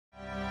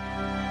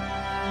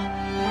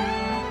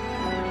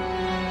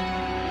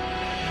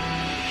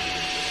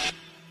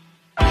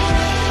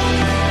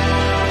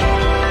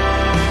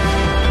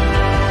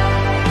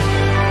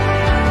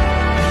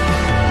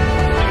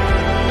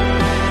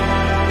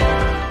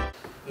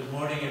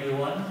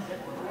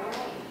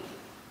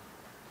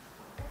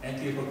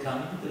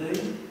coming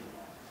today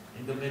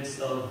in the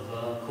midst of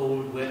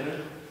cold weather.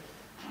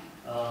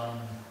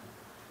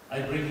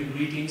 I bring you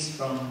greetings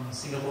from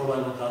Singapore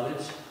Bible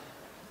College.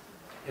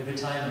 Every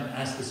time I'm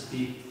asked to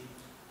speak,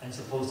 I'm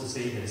supposed to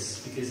say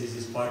this because this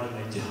is part of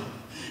my job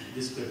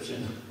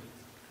description.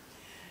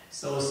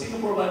 So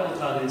Singapore Bible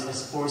College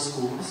has 4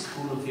 schools: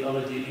 School of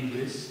Theology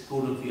English,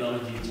 School of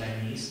Theology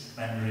Chinese,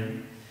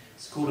 Mandarin,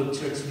 School of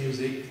Church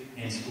Music,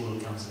 and School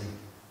of Counseling.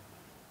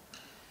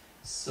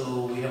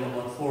 So we have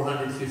about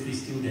 450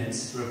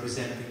 students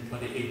representing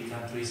 28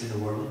 countries in the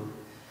world.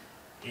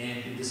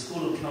 And in the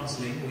School of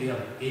Counseling, we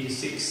have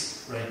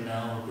 86 right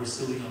now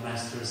pursuing a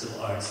Master's of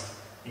Arts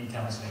in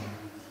Counseling.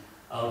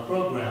 Our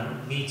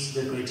program meets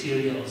the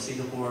criteria of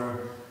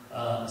Singapore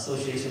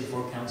Association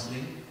for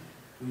Counseling,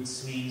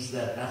 which means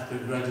that after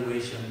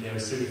graduation, they are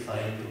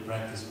certified to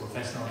practice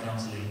professional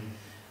counseling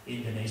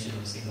in the nation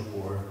of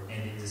Singapore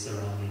and in the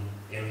surrounding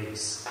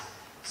areas.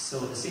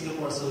 So the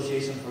Singapore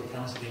Association for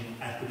Counseling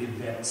actually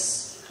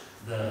vets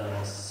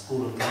the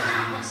School of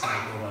Counseling at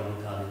Singapore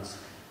Bible College.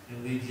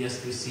 And we've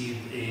just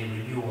received a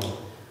renewal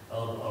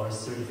of our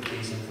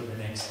certification for the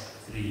next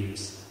 3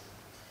 years.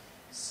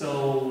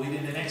 So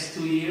within the next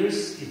 2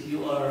 years, if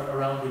you are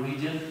around the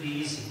region,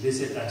 please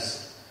visit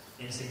us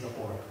in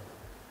Singapore.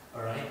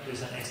 Alright,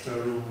 there's an extra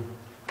room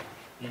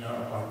in our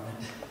apartment.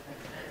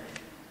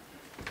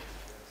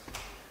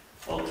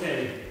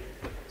 Okay,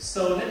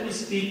 so let me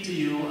speak to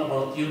you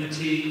about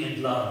unity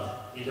and love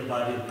in the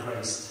body of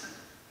Christ.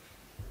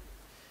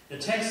 The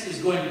text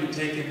is going to be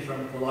taken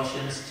from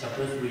Colossians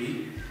chapter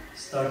 3,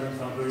 starting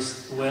from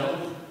verse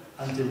 12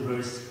 until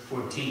verse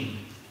 14.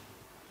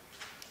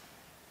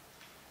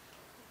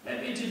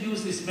 Let me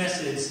introduce this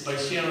message by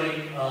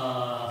sharing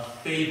a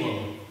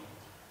fable.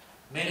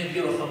 Many of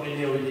you are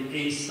familiar with the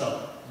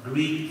Aesop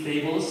Greek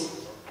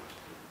fables.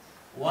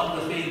 One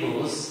of the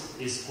fables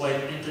is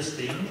quite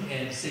interesting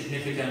and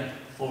significant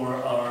for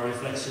our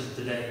reflection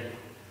today.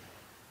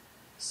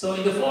 So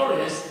in the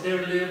forest,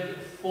 there lived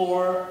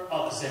 4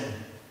 oxen.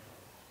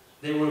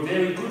 They were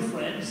very good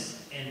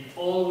friends and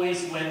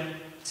always went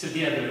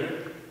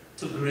together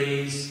to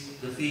graze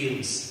the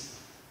fields.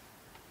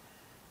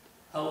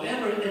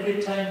 However,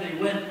 every time they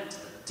went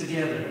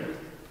together,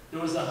 there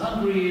was a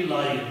hungry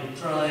lion who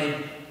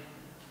tried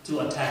to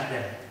attack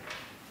them.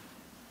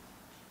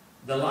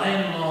 The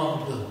lion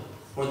longed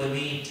for the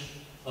meat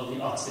of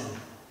the oxen,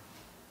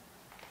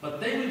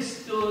 but they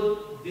withstood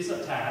this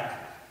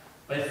attack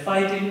by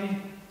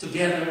fighting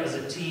together as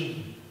a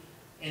team,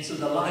 and so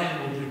the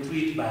lion would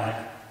retreat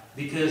back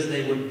because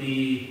they would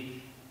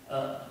be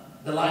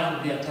the lion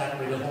would be attacked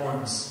by the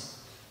horns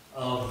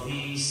of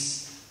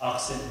these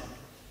oxen.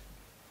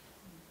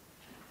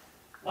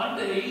 One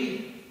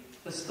day,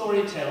 the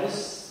story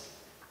tells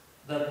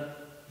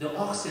that the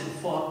oxen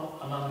fought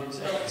among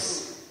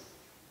themselves.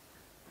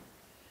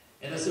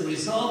 And as a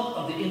result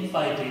of the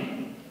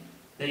infighting,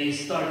 they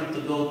started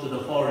to go to the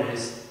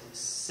forest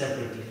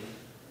separately.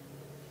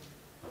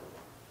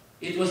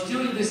 It was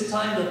during this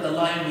time that the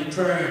lion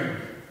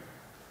returned,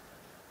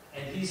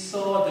 and he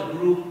saw the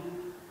group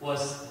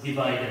was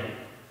divided.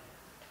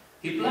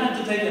 He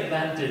planned to take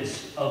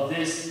advantage of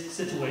this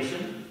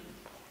situation.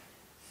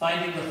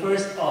 Finding the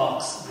first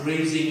ox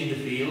grazing in the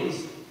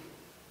fields,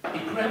 he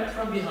crept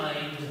from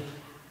behind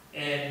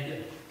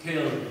and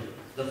killed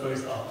the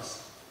first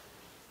ox.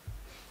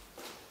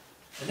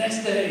 The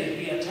next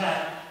day, he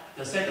attacked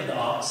the second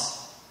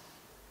ox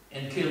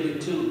and killed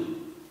it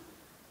too.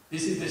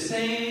 This is the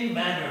same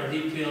manner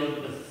he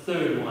killed the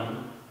third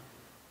one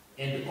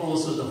and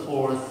also the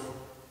fourth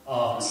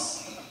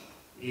ox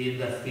in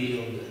the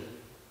field.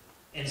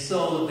 And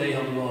so they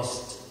have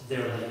lost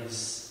their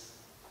lives.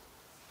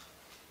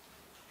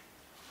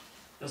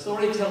 The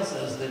story tells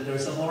us that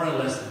there's a moral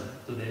lesson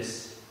to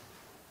this.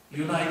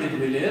 United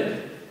we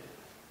live,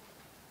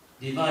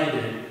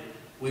 divided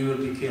we will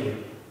be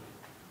killed.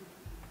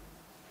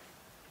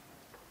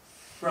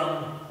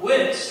 From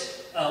which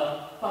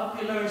a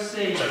popular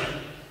saying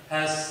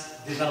has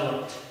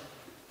developed.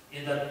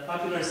 And that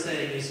popular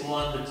saying is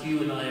one that you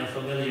and I are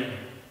familiar.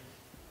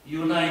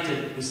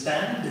 United we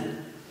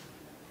stand,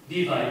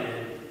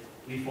 divided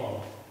we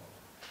fall.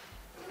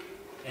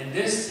 And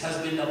this has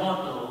been the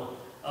motto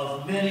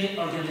of many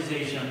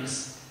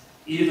organizations,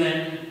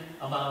 even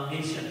among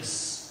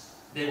nations.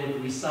 They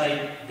would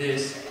recite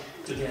this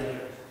together.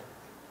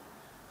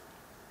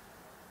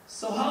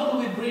 So how do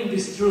we bring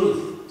this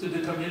truth to the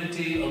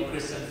community of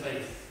Christian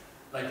faith,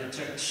 like the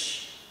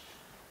church?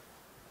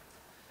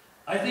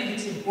 I think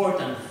it's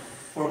important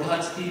for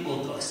God's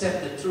people to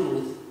accept the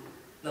truth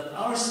that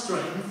our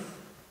strength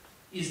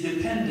is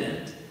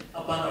dependent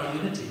upon our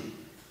unity.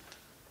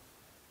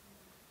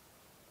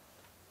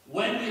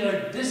 When we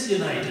are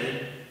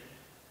disunited,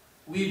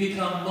 we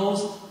become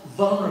most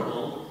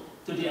vulnerable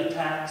to the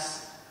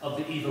attacks of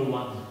the evil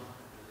one,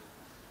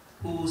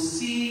 who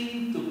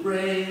seem to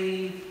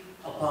prey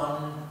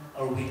upon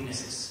our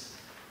weaknesses.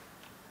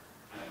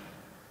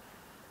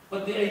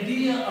 But the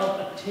idea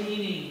of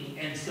attaining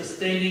and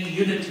sustaining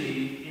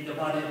unity in the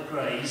body of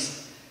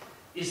Christ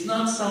is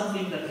not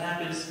something that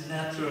happens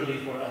naturally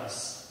for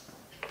us.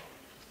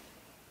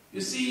 You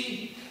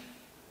see,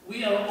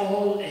 we are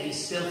all a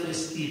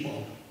selfish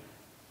people.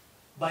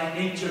 By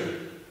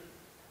nature,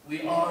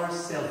 we are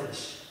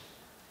selfish.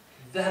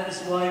 That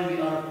is why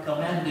we are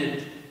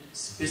commanded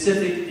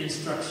specific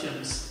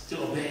instructions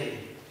to obey.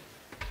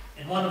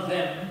 And one of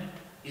them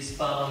is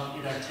found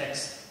in our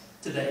text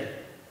today.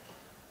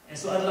 And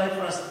so I'd like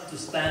for us to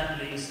stand,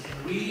 please,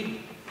 and read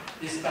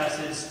this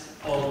passage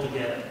all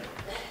together.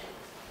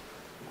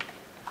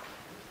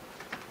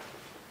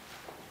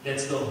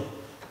 Let's go.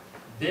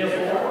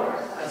 Therefore,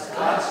 as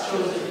God's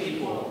chosen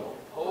people,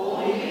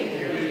 holy and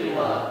dearly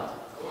loved,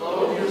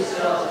 clothe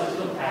yourselves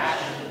with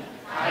compassion,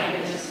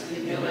 kindness,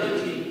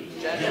 humility,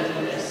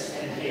 gentleness,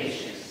 and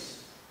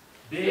patience.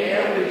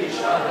 Bear with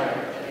each other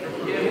and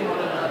forgive one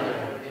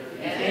another.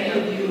 If any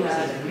of you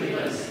has a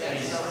grievance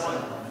against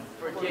someone,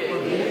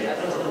 forgive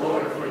as the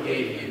Lord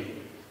forgave you.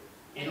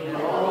 And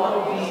over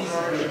all these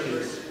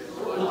virtues,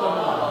 put on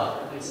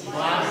love, which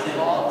binds them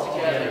all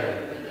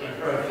together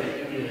in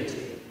perfect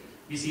unity.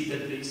 Be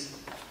seated, please.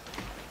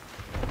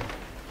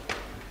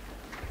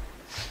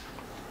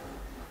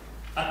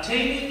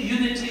 Attaining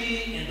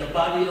unity in the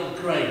body of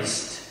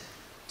Christ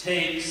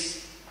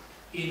takes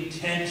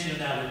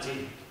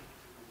intentionality.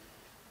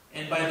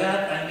 And by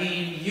that I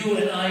mean you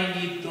and I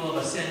need to have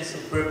a sense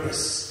of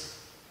purpose,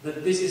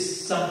 that this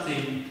is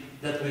something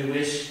that we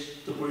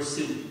wish to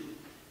pursue.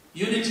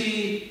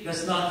 Unity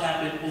does not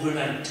happen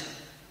overnight.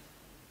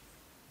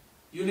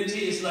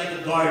 Unity is like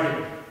a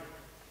garden.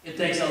 It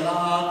takes a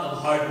lot of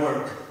hard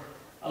work,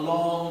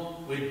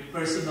 along with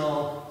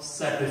personal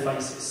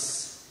sacrifices.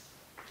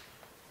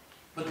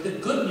 But the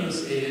good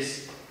news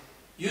is,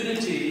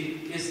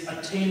 unity is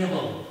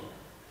attainable,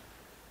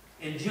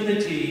 and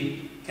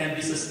unity can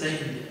be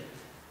sustained.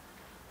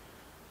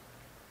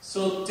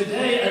 So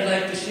today I'd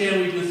like to share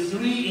with you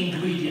 3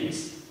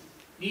 ingredients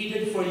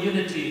needed for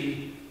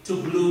unity to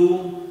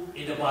bloom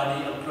in the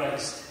body of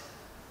Christ.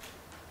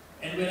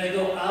 And when I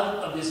go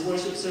out of this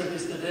worship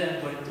service today,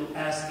 I'm going to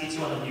ask each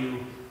one of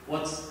you,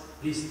 what's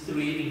these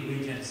 3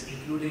 ingredients,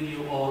 including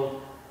you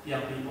all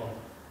young people.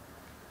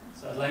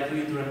 So I'd like for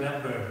you to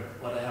remember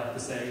what I have to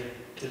say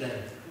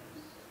today.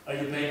 Are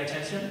you paying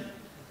attention?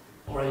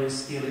 Or are you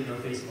stealing your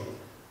Facebook?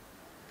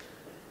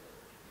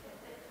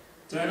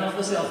 Turn off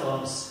the cell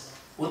phones,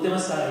 put them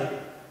aside,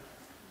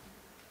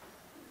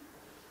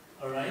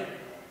 alright?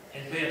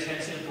 And pay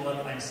attention to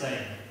what I'm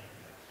saying.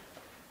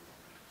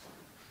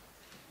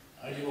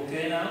 Are you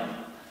okay now?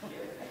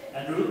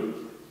 Andrew?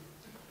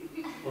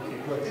 Okay,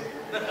 good.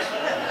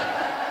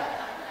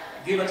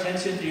 Give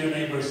attention to your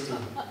neighbors too.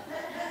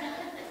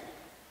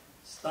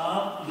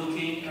 Stop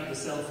looking at the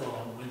cell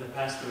phone when the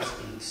pastor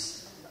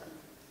speaks.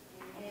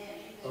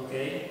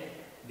 Okay?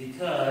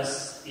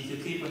 Because if you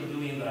keep on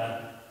doing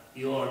that,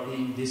 you are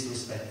being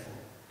disrespectful.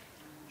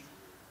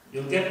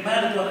 You'll get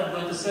mad at what I'm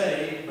going to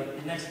say, but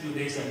the next few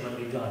days I'm going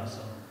to be gone.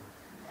 So.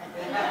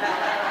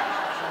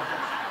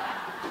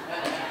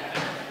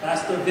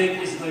 Pastor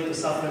Vic is going to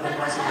suffer the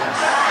consequence.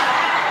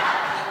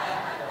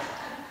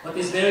 But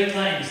he's very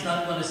kind. He's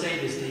not going to say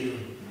this to you.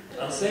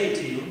 I'll say it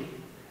to you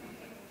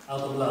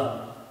out of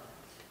love.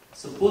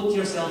 So put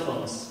your cell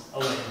phones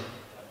away.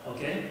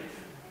 Okay?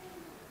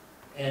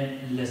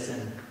 And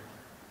listen.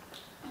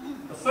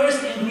 The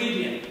first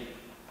ingredient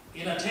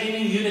in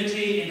attaining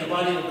unity in the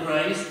body of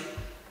Christ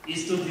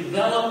is to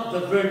develop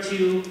the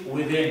virtue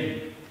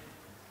within.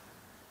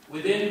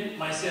 Within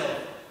myself.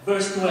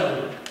 Verse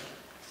 12.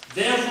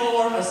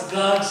 Therefore, as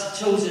God's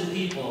chosen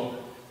people,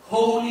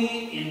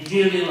 holy and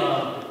dearly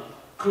loved,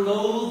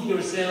 clothe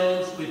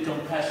yourselves with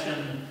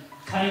compassion,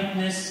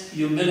 kindness,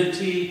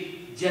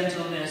 humility,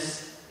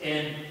 gentleness,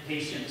 and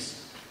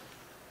patience.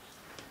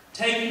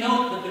 Take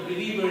note that the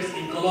believers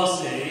in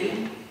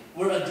Colossae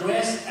were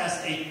addressed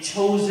as a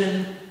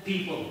chosen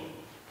people.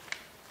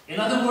 In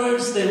other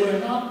words, they were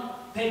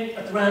not picked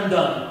at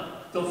random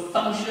to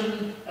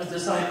function as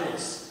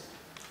disciples.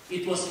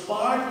 It was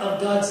part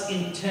of God's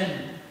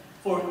intent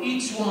for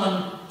each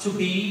one to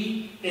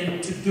be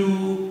and to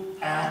do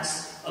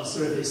acts of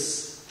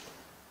service.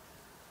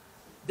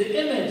 The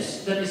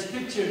image that is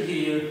pictured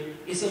here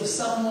is of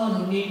someone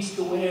who needs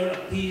to wear a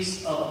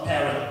piece of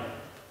apparel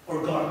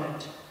or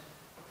garment.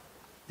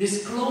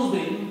 This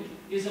clothing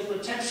is a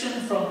protection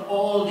from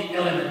all the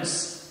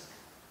elements.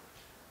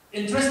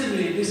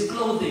 Interestingly, this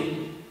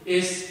clothing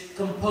is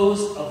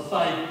composed of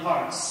 5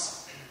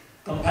 parts: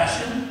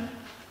 compassion,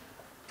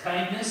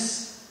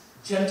 kindness,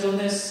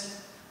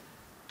 gentleness,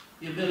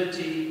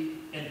 humility,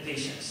 and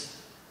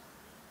patience.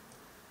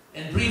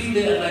 And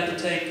briefly, I'd like to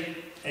take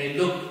a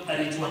look at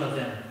each one of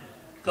them.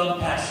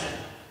 Compassion.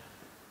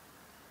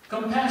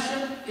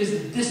 Compassion is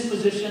the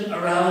disposition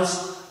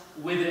aroused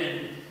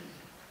within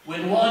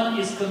when one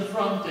is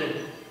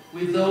confronted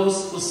with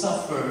those who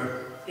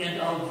suffer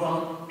and are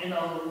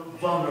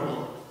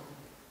vulnerable.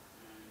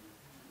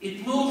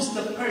 It moves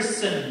the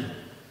person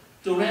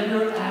to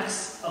render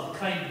acts of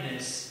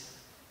kindness,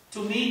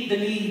 to meet the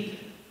need,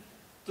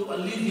 to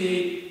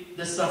alleviate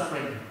the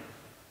suffering.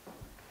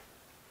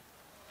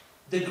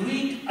 The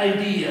Greek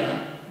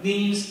idea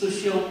means to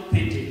show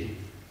pity,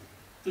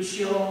 to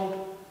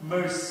show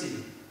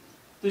mercy,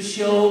 to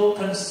show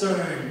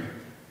concern,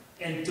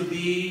 and to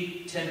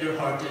be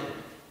tender-hearted.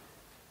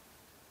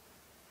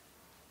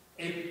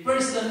 A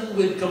person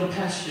with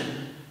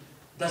compassion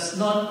does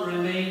not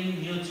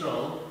remain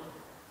neutral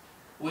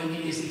when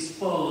he is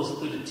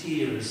exposed to the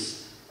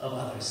tears of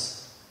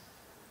others.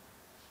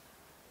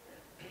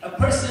 A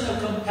person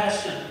of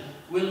compassion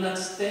will not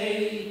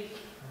stay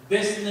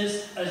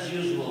business as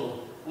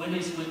usual when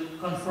he's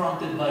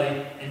confronted by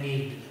a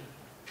need.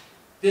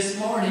 This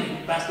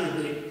morning, Pastor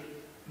Blake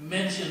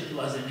mentioned to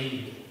us a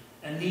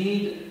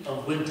need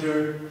of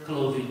winter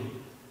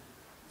clothing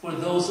for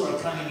those who are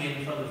coming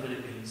in from the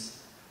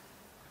Philippines.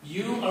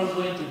 You are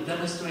going to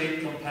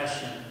demonstrate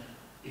compassion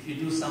if you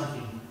do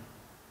something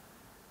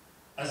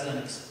as an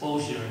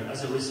exposure,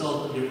 as a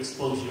result of your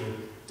exposure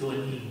to a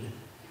need.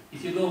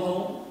 If you go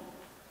home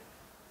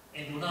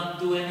and do not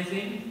do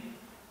anything,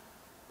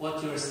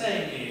 what you're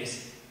saying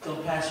is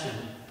compassion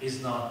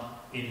is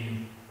not in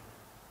you.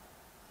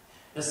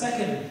 The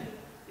second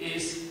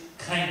is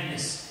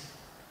kindness.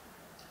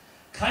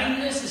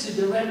 Kindness is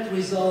a direct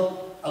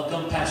result of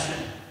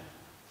compassion.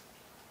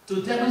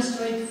 To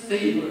demonstrate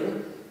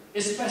favor,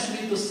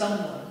 especially to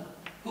someone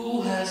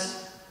who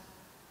has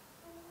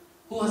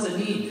a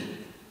need,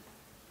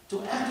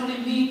 to actually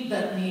meet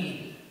that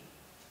need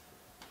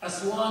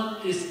as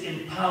one is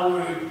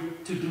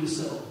empowered to do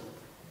so.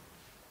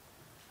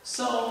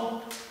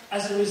 So,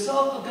 as a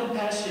result of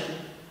compassion,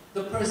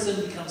 the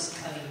person becomes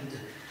kind.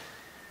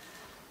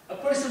 A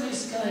person who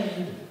is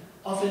kind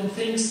often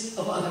thinks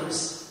of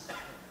others.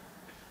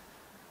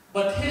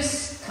 But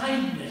his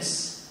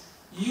kindness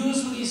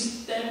usually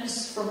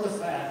stems from the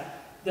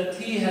fact that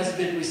he has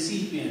been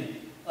recipient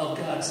of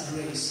God's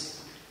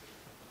grace.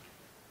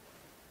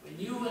 When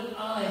you and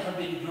I have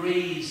been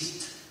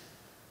graced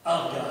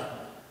of God,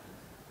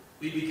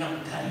 we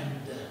become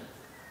kind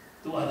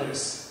to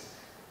others.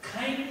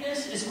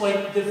 Kindness is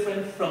quite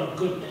different from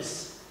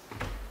goodness.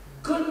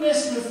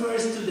 Goodness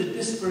refers to the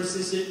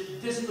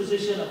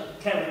disposition of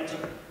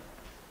character.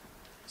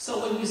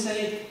 So when we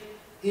say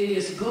he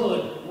is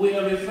good, we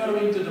are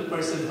referring to the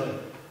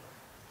personhood.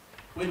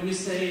 When we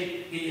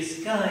say he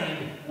is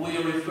kind, we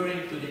are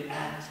referring to the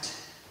act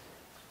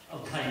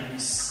of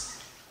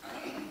kindness.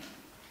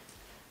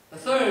 The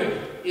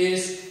third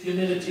is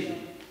humility.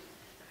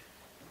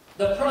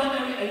 The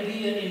primary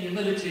idea in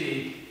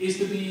humility is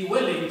to be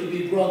willing to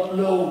be brought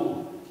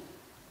low,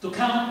 to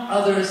count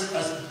others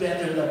as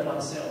better than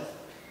oneself.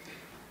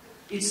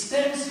 It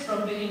stems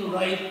from being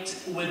right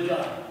with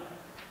God.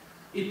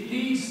 It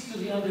leads to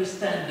the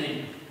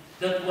understanding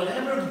that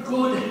whatever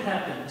good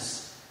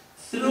happens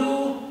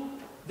through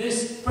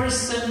this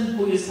person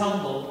who is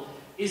humble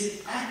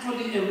is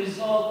actually a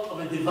result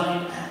of a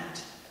divine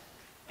act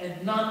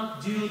and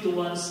not due to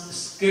one's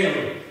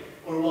skill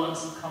or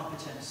one's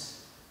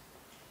competence.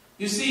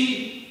 You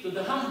see, to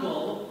the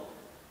humble,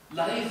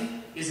 life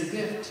is a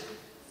gift.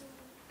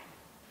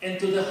 And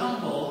to the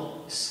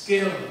humble,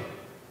 skill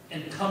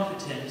and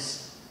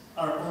competence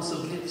are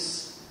also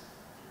gifts.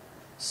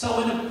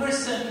 So when a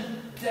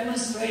person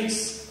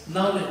demonstrates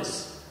knowledge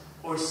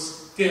or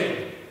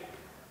skill,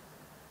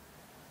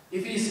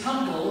 if he is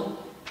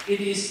humble,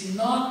 it is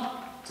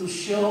not to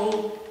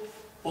show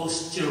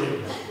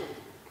posturing.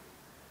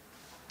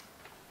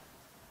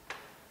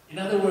 In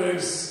other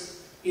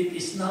words, it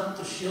is not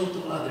to show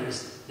to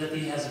others that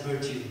he has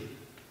virtue.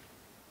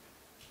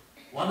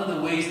 One of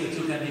the ways that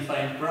you can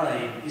define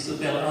pride is to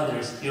tell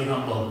others you're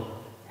humble.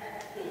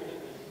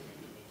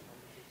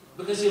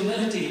 Because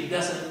humility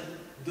doesn't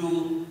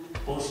do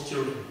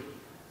posturing.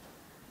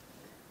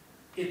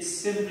 It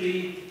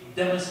simply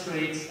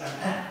demonstrates an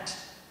act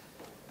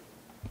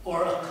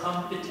or a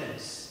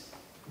competence,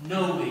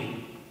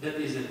 knowing that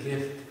is a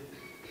gift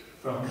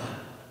from God.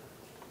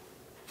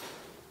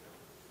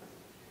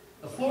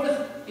 The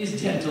fourth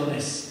is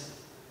gentleness.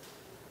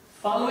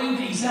 Following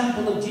the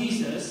example of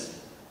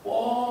Jesus,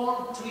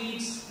 Paul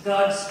treats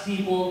God's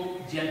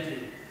people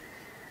gently.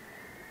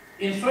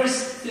 In 1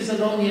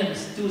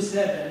 Thessalonians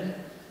 2:7,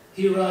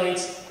 he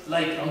writes,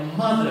 like a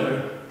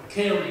mother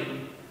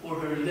caring for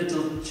her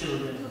little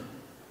children.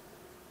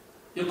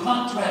 You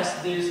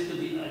contrast this to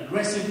the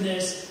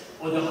aggressiveness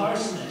or the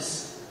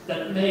harshness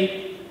that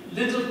make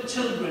little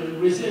children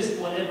resist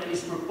whatever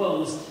is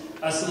proposed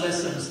as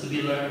lessons to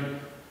be learned.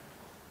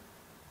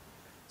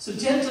 So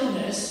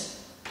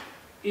gentleness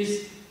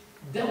is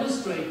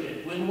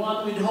demonstrated when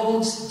one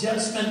withholds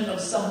judgment of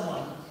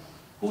someone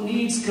who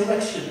needs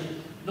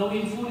correction,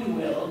 knowing fully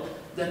well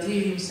that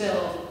he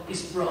himself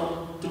is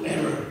prone to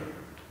error.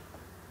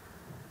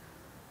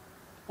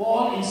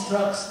 Paul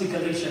instructs the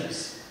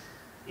Galatians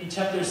in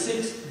chapter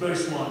 6,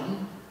 verse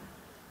 1,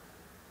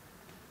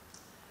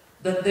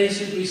 that they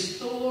should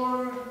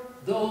restore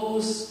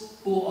those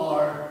who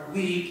are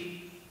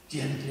weak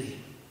gently.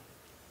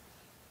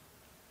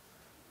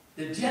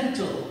 The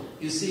gentle,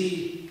 you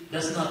see,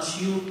 does not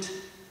shoot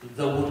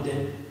the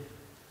wounded,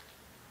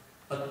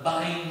 but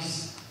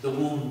binds the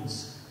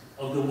wounds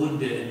of the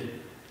wounded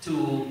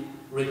to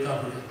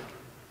recovery.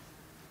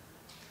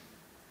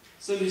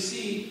 So you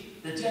see,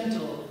 the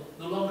gentle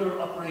no longer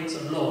operates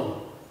on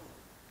law.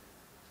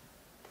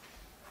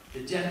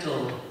 The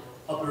gentle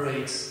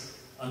operates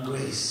on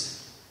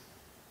grace.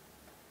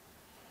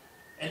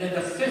 And then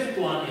the fifth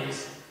one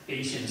is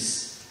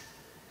patience.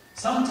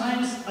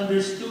 Sometimes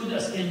understood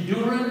as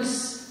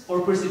endurance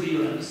or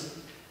perseverance,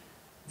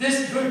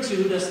 this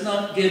virtue does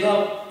not give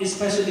up,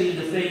 especially in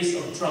the face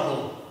of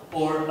trouble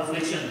or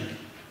affliction.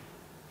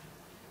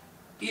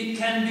 It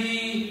can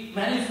be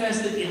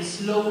manifested in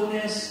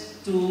slowness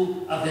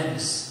to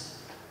avenge.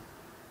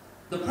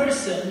 The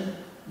person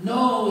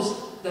knows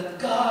that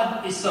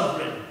God is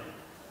sovereign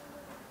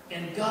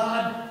and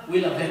God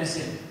will avenge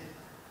him.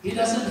 He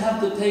doesn't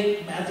have to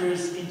take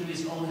matters into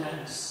his own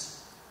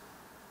hands.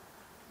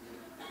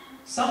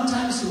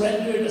 Sometimes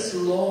rendered as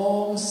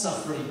long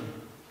suffering,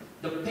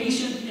 the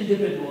patient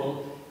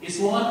individual is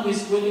one who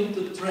is willing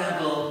to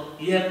travel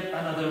yet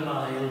another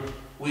mile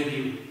with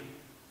you.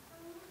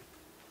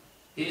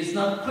 He is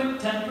not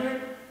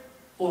quick-tempered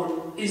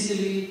or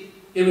easily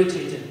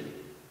irritated.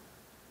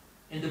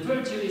 And the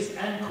virtue is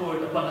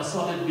anchored upon a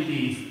solid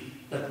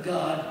belief that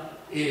God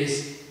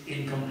is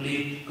in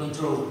complete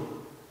control.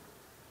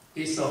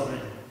 He is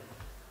sovereign.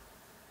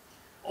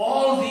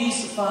 All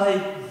these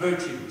 5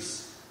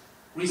 virtues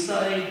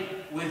reside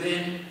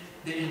within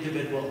the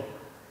individual.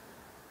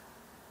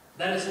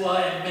 That is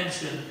why I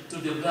mentioned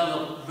to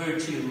develop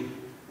virtue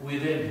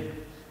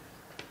within.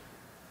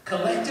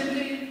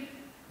 Collectively,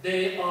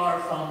 they are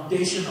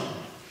foundational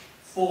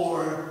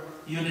for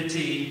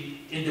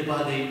unity in the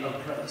body of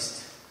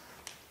Christ.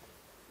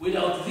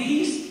 Without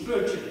these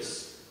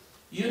virtues,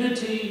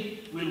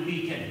 unity will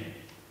weaken,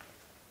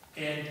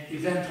 and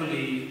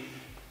eventually,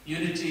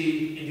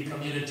 unity in the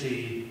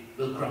community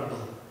will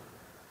crumble.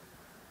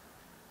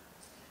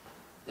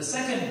 The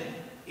second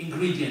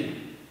ingredient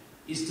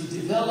is to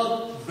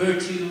develop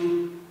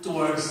virtue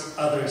towards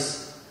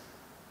others.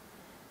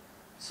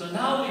 So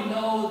now we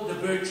know the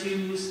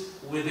virtues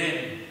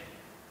within.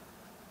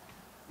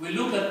 We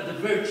look at the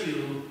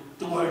virtue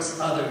towards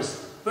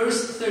others.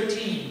 Verse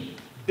 13,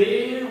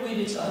 bear with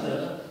each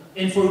other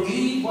and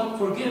forgive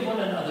one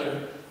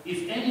another.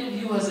 If any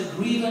of you has a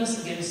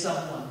grievance against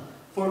someone,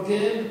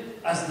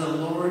 forgive as the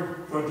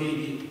Lord forgave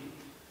you.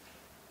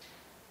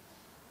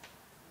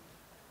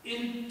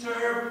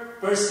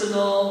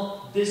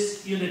 Interpersonal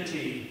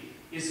disunity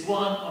is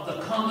one of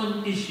the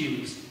common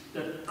issues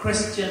that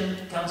Christian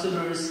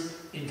counselors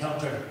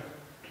encounter.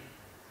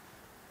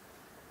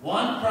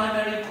 One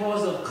primary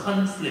cause of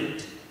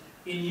conflict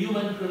in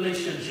human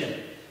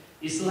relationship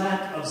is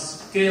lack of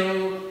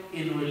skill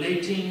in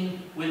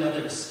relating with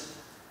others,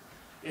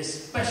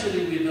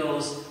 especially with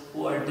those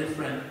who are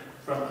different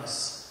from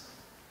us.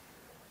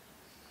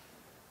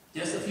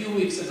 Just a few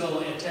weeks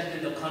ago, I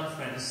attended a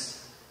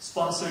conference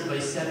sponsored by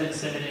 7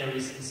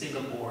 seminaries in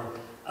Singapore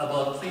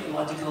about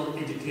theological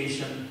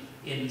education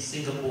in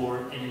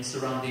Singapore and in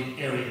surrounding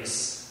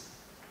areas.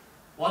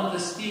 One of the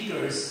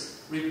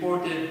speakers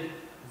reported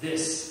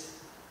this.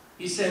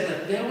 He said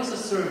that there was a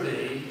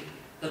survey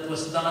that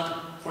was done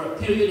for a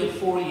period of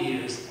 4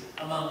 years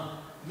among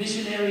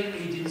missionary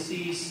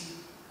agencies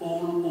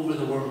all over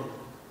the world.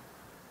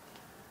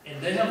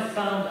 And they have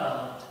found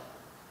out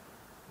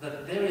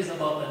that there is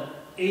about an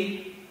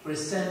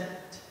 8%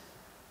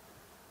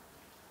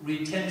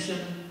 retention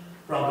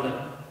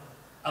problem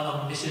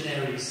among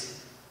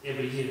missionaries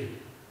every year.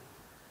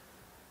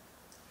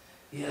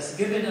 He has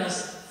given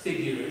us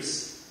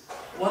figures.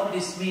 What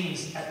this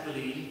means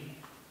actually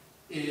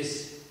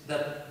is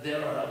that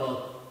there are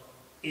about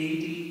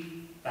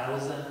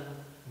 80,000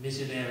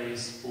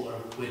 missionaries who are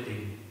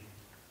quitting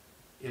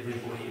every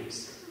 4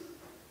 years.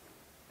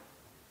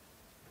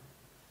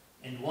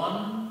 And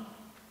one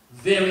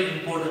very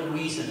important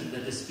reason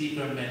that the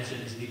speaker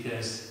mentioned is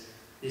because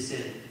they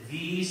said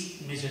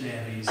these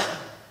missionaries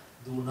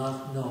do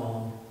not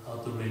know how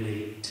to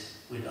relate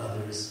with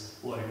others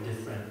who are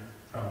different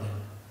from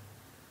them.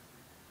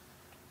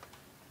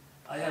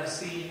 I have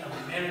seen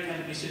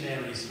American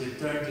missionaries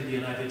return to the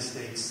United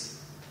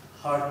States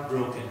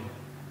heartbroken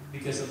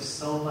because of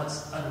so much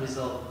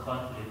unresolved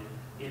conflict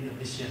in the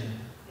mission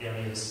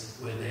areas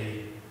where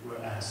they were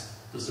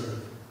asked to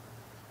serve.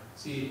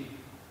 See,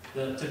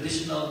 the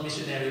traditional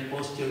missionary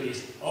posture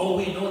is, oh,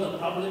 we know the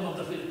problem of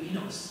the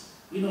Filipinos.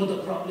 We know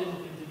the problem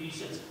of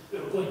Indonesians.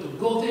 We're going to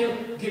go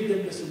there, give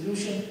them the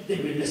solution, they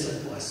will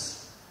listen to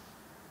us.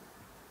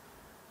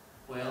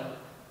 Well,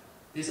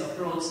 this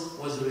approach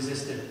was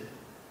resisted.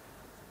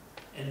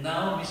 And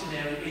now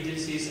missionary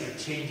agencies are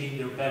changing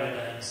their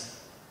paradigms.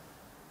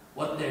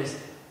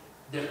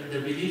 The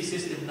belief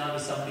system now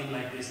is something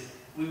like this.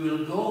 We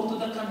will go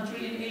to the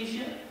country in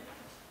Asia,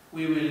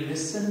 we will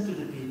listen to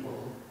the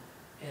people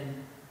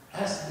and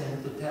ask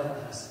them to tell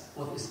us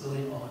what is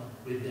going on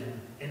with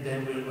them, and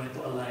then we're going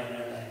to align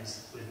our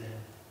lives with them.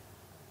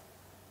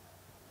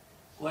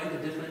 Quite a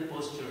different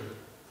posture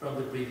from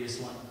the previous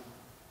one.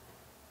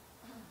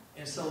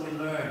 And so we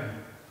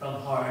learn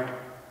from hard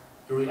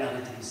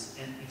realities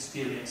and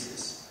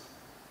experiences.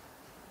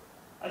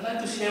 I'd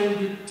like to share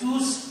with you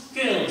 2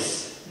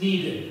 skills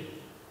needed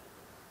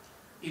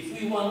if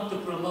we want to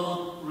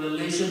promote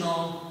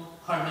relational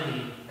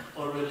harmony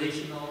or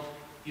relational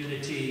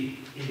unity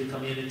in the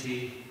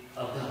community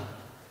of God.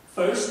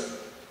 First,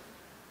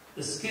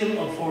 the skill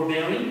of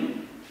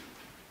forbearing,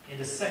 and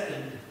the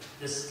second,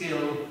 the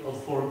skill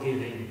of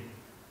forgiving.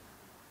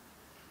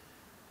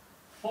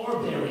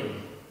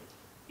 Forbearing.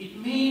 It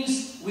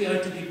means we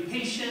are to be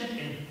patient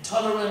and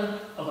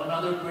tolerant of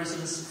another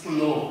person's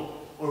flaw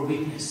or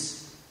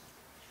weakness.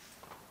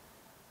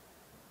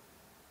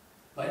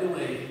 By the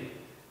way,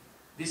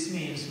 this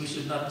means we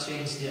should not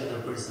change the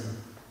other person.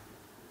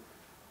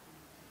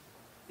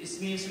 This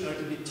means we are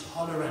to be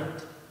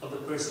tolerant of the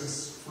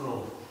person's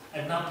flaw.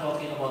 I'm not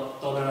talking about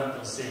tolerant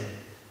of sin.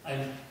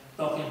 I'm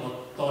talking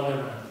about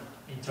tolerant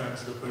in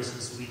terms of the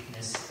person's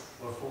weakness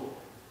or fault.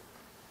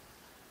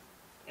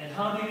 And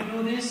how do you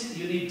do this?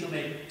 You need to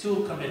make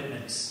two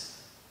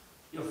commitments.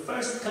 Your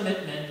first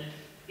commitment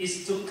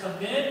is to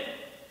commit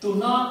to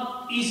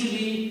not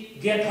easily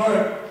get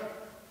hurt.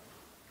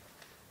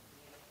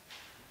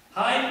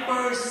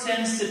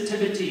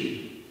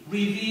 Hypersensitivity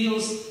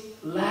reveals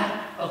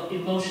lack of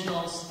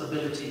emotional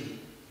stability.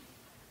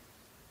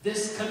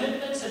 This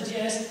commitment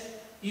suggests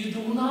you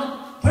do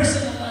not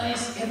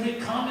personalize every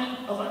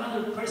comment of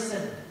another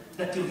person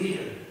that you hear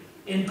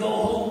and go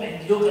home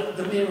and look at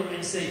the mirror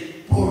and say,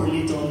 "Poor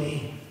little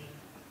me."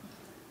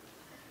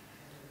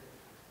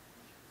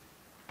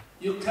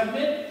 You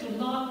commit to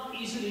not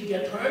easily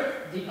get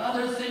hurt. The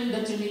other thing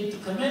that you need to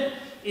commit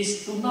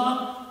is to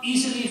not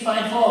easily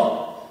find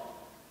fault.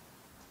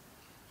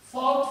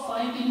 Fault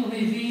finding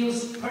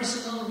reveals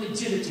personal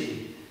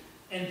rigidity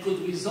and could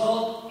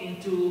result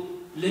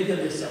into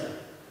legalism.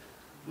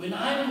 When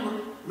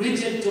I'm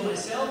rigid to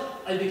myself,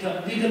 I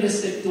become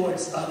legalistic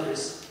towards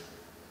others.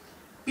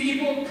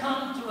 People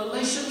come to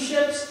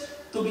relationships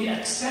to be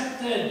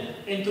accepted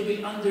and to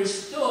be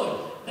understood.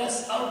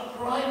 That's our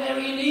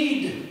primary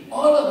need.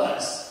 All of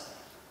us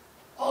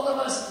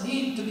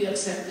need to be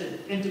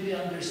accepted and to be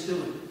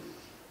understood.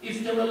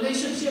 If the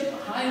relationship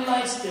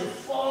highlights their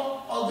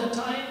fault all the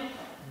time,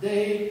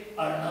 they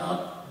are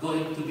not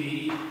going to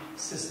be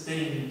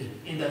sustained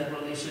in that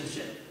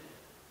relationship.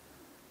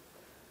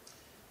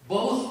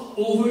 Both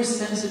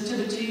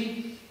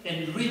oversensitivity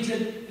and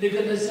rigid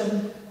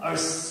legalism are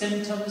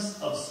symptoms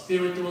of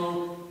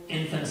spiritual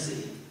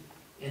infancy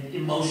and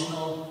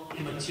emotional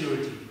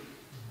immaturity.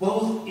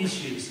 Both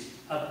issues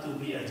have to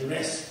be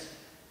addressed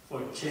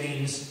for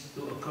change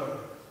to occur.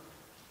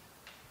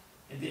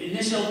 And the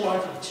initial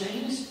part of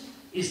change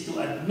is to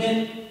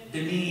admit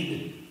the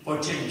need for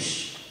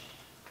change.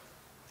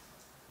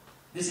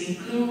 This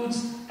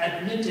includes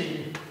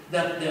admitting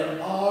that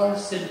there are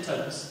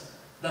symptoms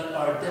that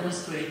are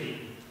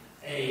demonstrating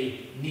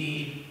a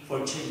need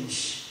for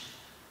change.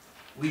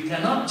 We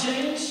cannot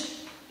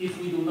change if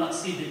we do not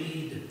see the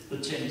need to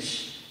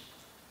change.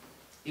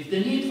 If the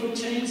need for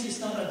change is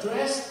not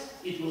addressed,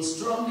 it will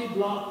strongly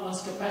block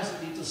one's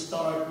capacity to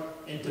start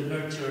and to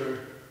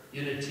nurture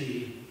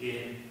unity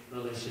in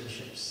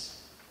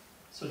relationships.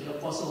 So the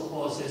Apostle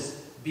Paul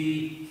says,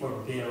 be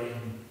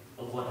forbearing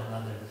of one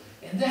another.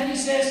 And then he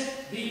says,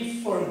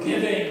 be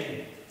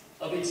forgiving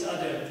of each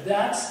other.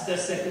 That's the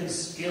second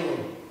skill.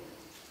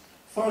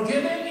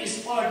 Forgiving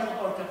is part of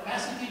our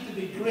capacity to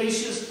be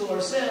gracious to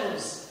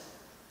ourselves,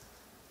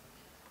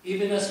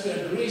 even as we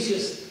are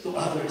gracious to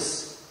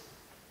others.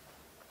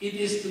 It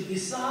is to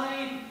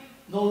decide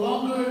no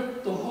longer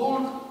to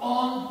hold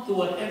on to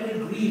whatever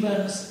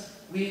grievance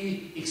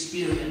we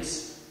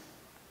experience.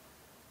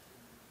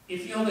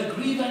 If you have a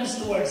grievance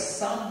towards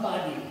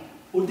somebody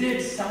who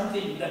did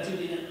something that you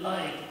didn't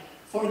like,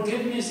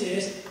 forgiveness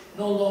is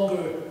no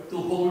longer to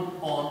hold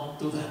on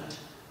to that.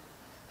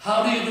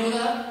 How do you do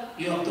that?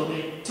 You have to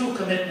make two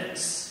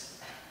commitments.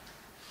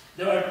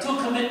 There are two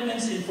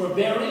commitments in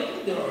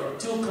forbearing. There are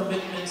two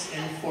commitments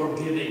in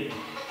forgiving.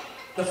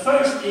 The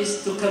first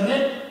is to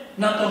commit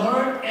not to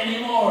hurt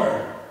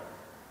anymore.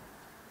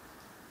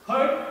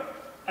 Hurt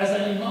as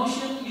an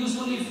emotion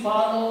usually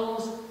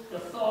follows the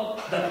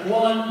thought that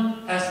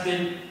one has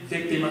been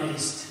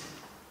victimized.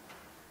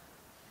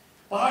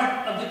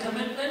 Part of the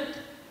commitment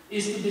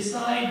is to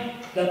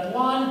decide that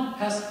one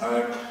has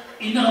hurt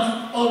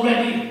enough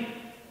already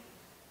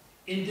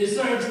and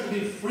deserves to be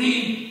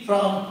freed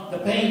from the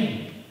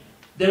pain.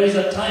 There is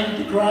a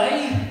time to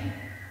cry.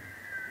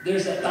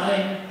 There's a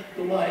time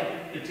to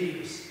wipe the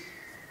tears.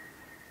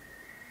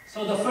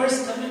 So the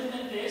first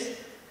commitment is,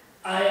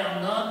 I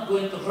am not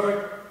going to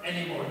hurt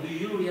anymore. Do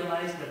you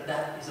realize that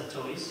that is a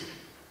choice?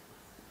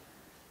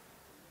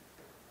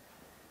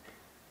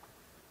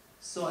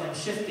 So I'm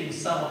shifting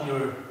some of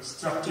your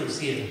structures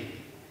here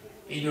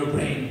in your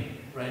brain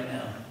right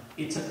now.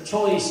 It's a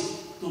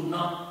choice to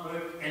not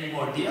hurt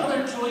anymore. The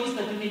other choice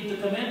that you need to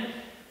commit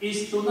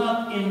is to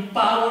not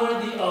empower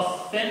the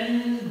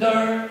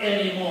offender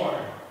anymore.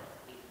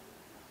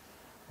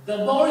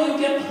 The more you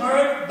get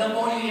hurt, the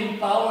more you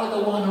empower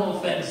the one who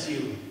offends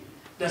you.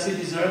 Does he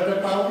deserve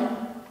the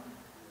power?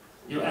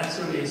 Your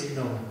answer is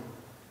no.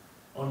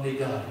 Only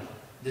God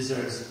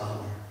deserves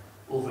power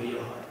over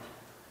your heart.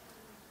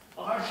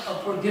 Part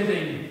of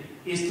forgiving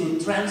is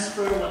to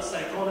transfer what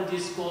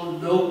psychologists call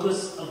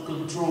locus of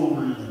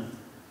control.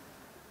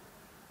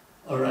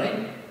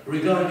 Alright?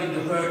 Regarding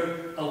the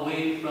hurt transfer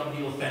away from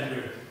the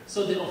offender.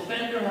 So the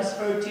offender has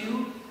hurt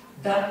you,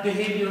 that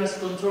behavior has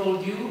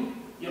controlled you,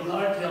 your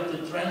heart, you have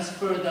to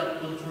transfer that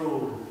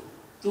control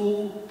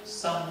to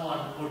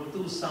someone or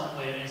to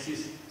somewhere. And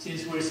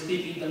since we're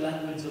speaking the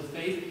language of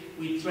faith,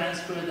 we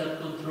transfer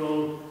that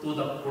control to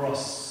the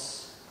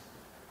cross.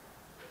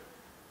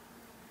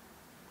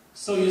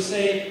 So you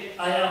say,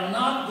 I am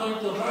not going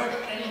to hurt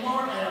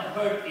anymore, I have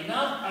hurt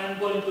enough, I am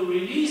going to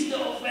release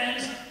the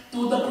offense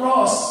to the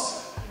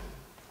cross.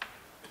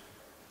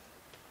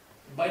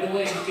 By the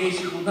way, in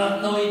case you do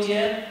not know it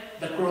yet,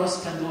 the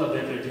cross can do a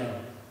better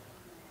job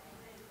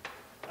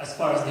as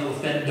far as the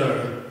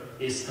offender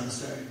is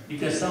concerned.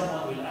 Because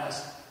someone will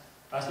ask,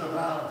 Pastor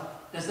Val,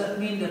 does that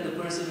mean that the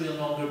person will no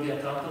longer be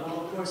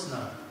accountable? Of course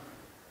not.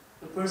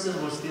 The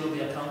person will still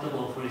be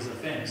accountable for his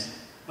offense,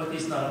 but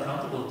he's not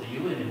accountable to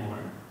you anymore.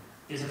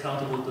 He's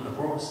accountable to the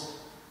cross.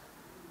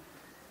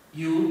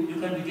 You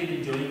can begin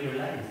enjoying your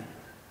life.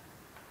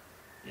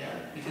 Yeah,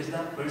 because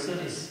that person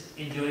is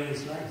enjoying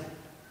his life.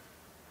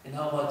 And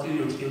how about you?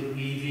 You're still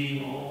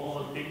grieving.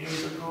 Oh, 10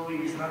 years ago,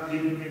 he's not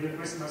giving me the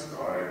Christmas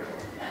card.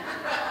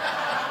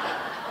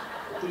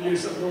 2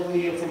 years ago,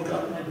 he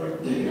forgot my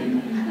birthday.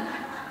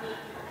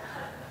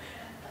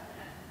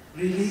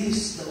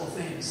 Release the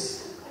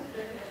offense.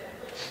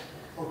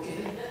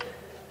 Okay?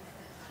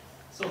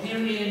 So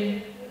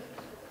herein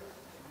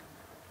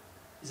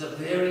is a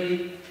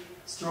very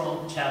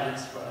strong challenge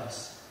for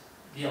us.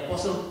 The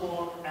Apostle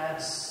Paul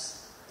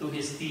adds to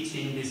his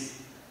teaching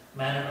this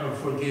manner of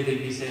forgiving.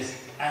 He says,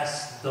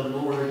 as the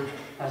Lord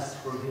has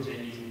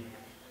forgiven you.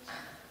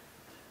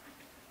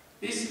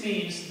 This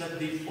means that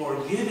the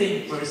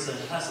forgiving person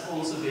has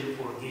also been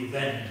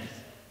forgiven.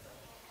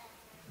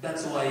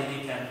 That's why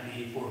he can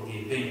be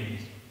forgiving.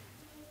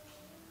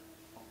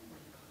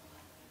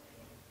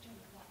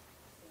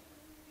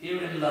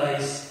 Herein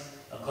lies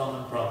a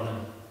common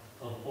problem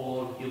of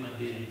all human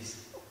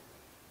beings,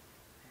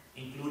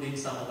 including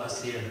some of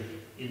us here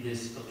in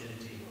this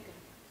community.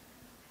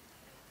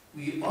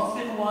 We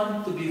often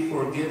want to be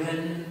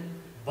forgiven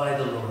by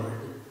the Lord,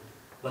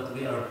 but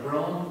we are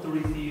prone to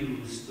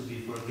refuse to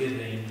be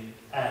forgiving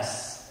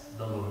as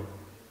the Lord.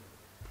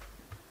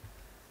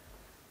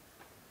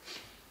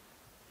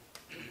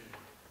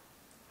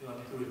 You want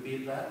me to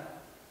repeat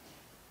that?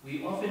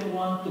 We often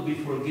want to be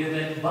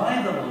forgiven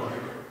by the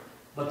Lord,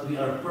 but we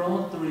are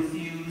prone to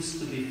refuse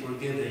to be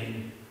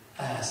forgiving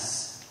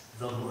as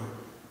the Lord.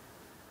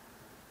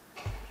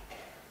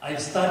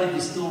 I've studied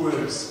these two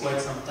words quite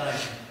some time,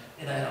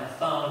 and I have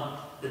found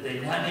the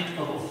dynamic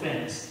of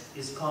offense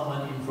is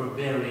common in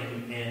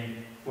forbearing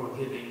and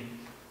forgiving.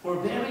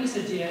 Forbearing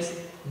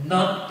suggests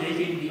not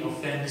taking the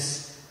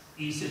offense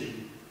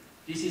easily.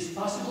 This is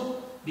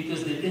possible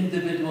because the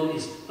individual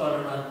is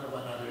tolerant of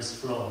another's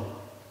flaw.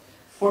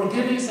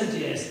 Forgiving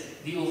suggests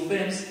the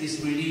offense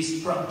is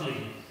released promptly.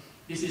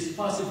 This is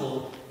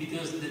possible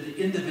because the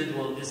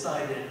individual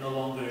decided no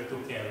longer to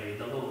carry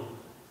the load.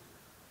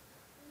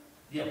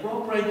 The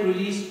appropriate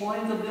release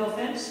point of the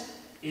offense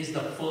is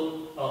the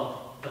foot of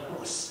the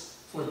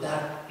cross, for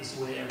that is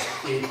where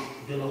it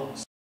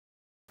belongs.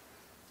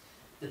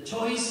 The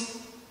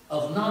choice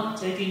of not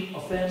taking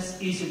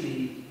offense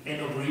easily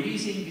and of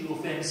releasing the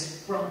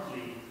offense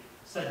promptly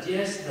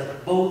suggests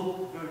that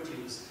both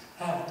virtues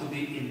have to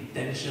be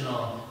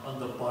intentional on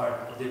the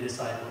part of the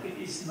disciple.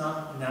 It is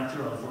not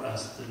natural for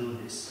us to do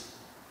this.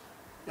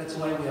 That's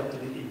why we have to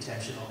be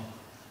intentional.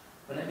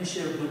 But let me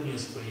share good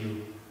news for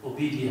you.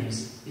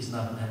 Obedience is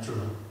not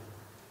natural.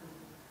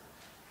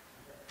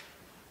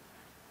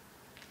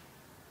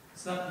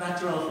 It's not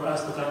natural for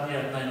us to come here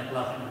at 9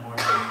 o'clock in the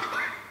morning.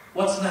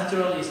 What's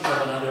natural is to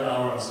have another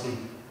hour of sleep.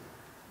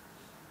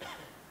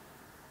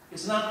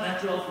 It's not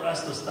natural for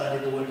us to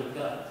study the Word of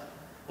God.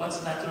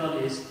 What's natural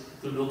is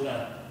to look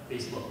at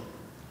Facebook.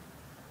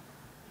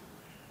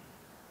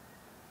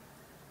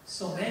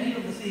 So many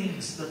of the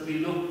things that we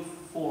look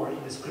for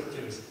in the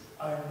Scriptures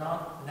are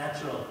not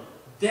natural.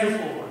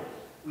 Therefore,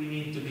 we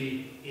need to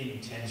be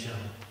intentional.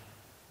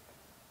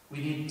 We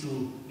need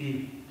to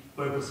be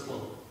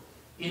purposeful.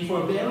 In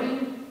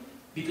forbearing,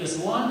 because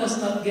one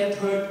does not get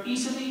hurt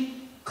easily,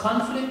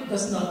 conflict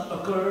does not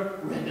occur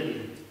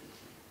readily.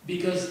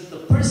 Because the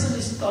person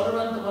is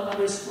tolerant of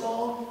another's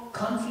flaw,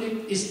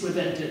 conflict is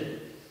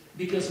prevented.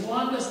 Because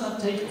one does not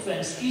take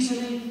offense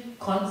easily,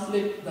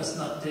 conflict does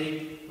not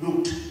take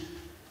root.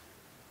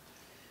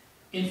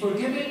 In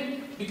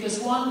forgiving,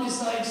 because one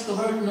decides to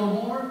hurt no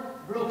more,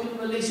 broken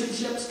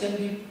relationships can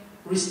be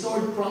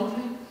restored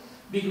promptly.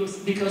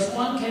 Because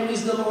one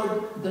carries the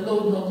load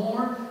no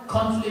more,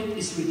 conflict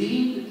is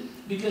redeemed.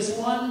 Because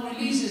one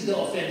releases the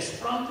offense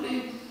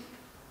promptly,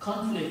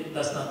 conflict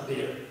does not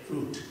bear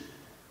fruit.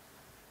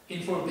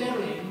 In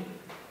forbearing,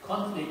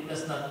 conflict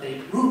does not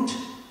take root.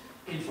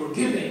 In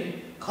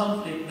forgiving,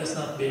 conflict does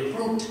not bear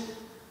fruit.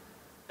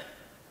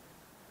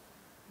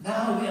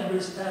 Now we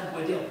understand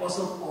why the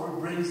Apostle Paul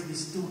brings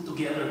these two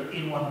together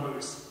in one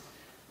verse.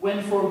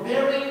 When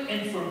forbearing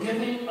and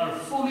forgiving are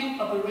fully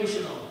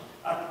operational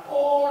at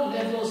all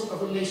levels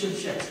of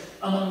relationships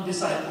among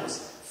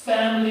disciples,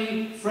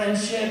 family,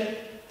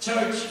 friendship,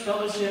 church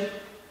fellowship,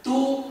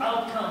 two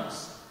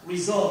outcomes,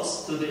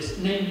 results to this,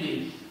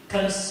 namely,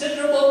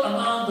 considerable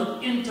amount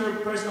of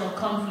interpersonal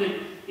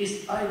conflict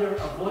is either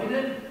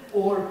avoided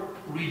or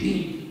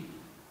redeemed.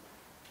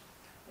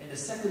 And the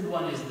second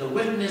one is the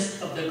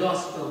witness of the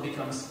gospel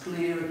becomes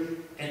clear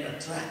and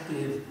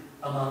attractive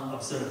among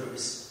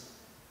observers.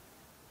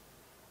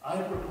 I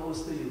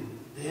propose to you,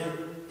 there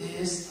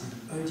is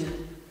an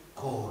urgent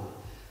call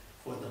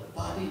for the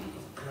body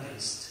of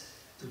Christ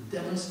to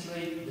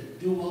demonstrate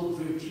the dual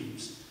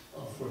virtues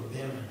of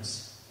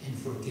forbearance and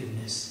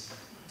forgiveness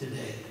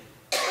today.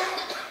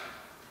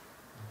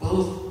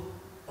 Both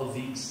of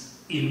these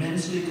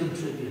immensely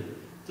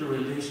contribute to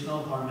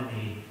relational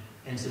harmony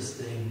and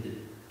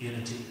sustained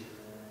unity.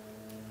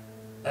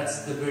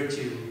 That's the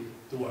virtue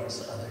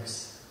towards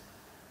others.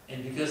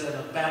 And because I'm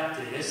a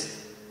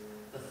Baptist,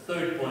 the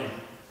third point,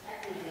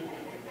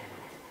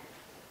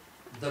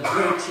 the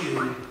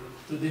virtue,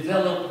 to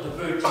develop the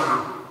virtue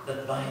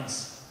that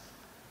binds.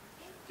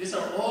 These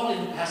are all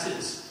in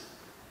passages.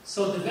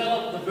 So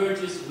develop the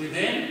virtues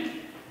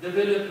within,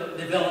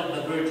 develop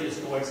the virtues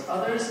towards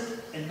others,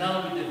 and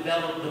now we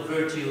develop the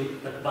virtue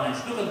that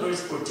binds. Look at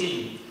verse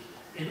 14.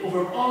 And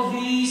over all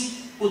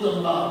these put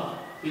on love,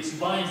 which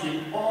binds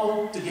them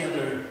all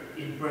together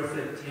in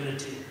perfect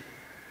unity.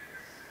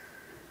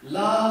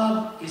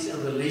 Love is a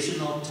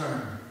relational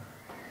term.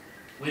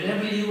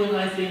 Whenever you and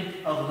I think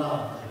of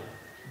love,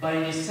 by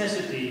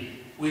necessity,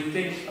 we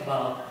think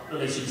about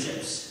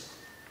relationships.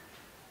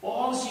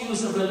 Paul's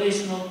use of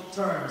relational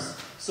terms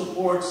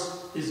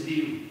supports his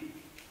view.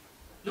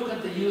 Look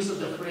at the use of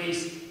the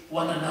phrase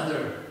one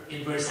another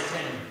in verse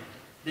 10.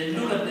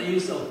 Then look at the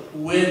use of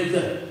with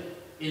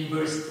in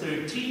verse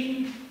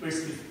 13,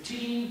 verse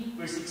 15,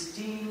 verse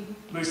 16,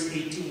 verse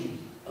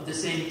 18 of the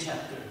same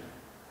chapter.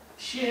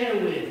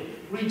 Share with,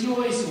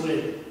 rejoice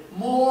with,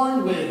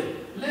 mourn with,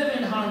 live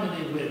in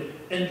harmony with,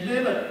 and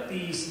live at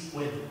peace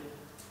with.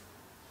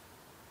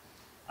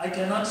 I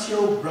cannot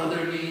show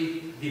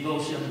brotherly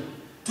devotion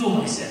to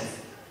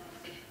myself.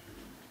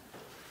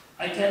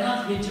 I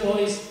cannot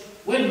rejoice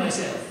with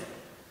myself.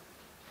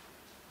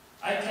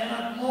 I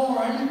cannot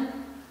mourn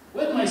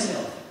with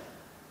myself.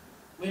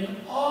 When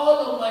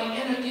all of my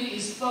energy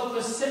is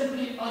focused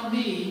simply on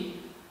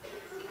me,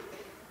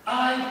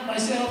 I,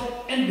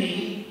 myself, and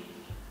me,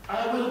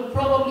 I will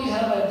probably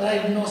have a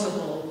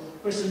diagnosable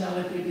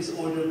personality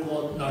disorder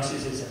called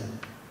narcissism.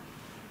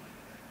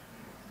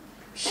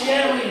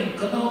 Sharing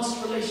connotes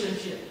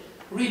relationship.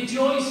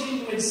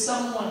 Rejoicing with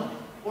someone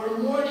or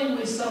mourning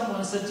with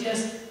someone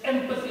suggests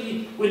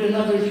empathy with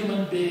another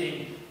human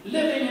being.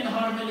 Living in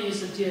harmony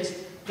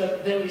suggests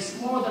that there is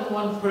more than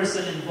one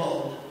person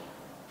involved.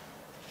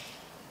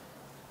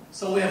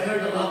 So we have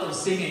heard a lot of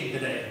singing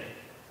today.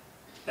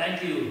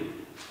 Thank you,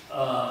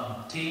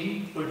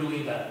 team, for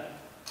doing that.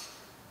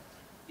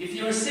 If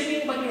you're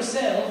singing by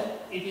yourself,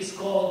 it is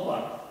called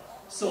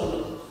what?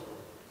 Solo.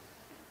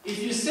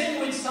 If you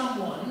sing with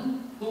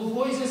someone who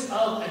voices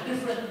out a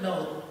different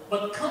note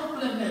but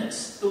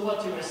complements to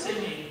what you are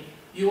singing,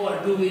 you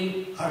are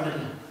doing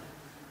harmony.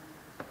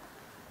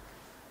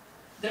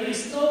 There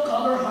is no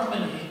color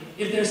harmony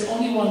if there's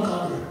only one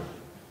color.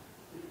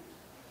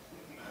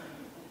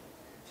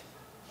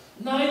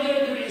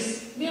 Neither there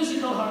is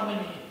musical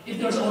harmony if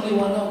there's only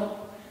one note.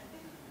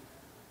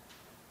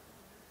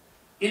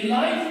 In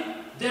life,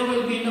 there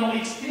will be no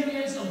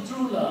experience of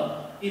true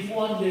love if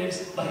one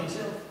lives by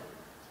himself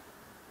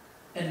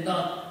and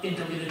not in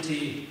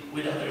community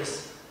with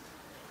others.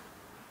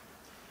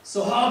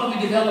 So how do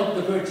we develop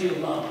the virtue of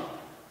love?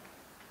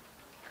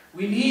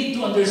 We need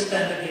to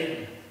understand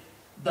again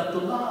that to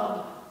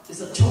love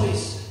is a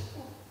choice.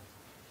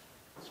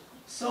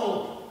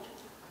 So,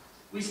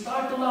 we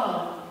start to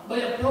love by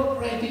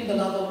appropriating the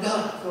love of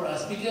God for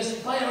us, because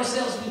by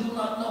ourselves we do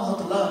not know how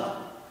to love.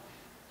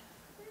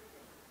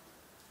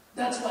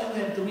 That's why we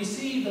have to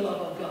receive the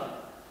love of God.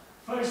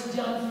 1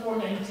 John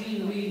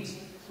 4:19 reads,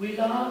 we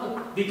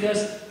love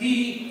because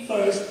He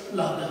first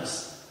loved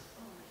us.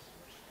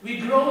 We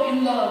grow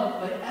in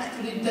love by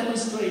actually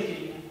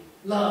demonstrating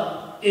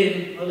love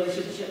in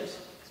relationships.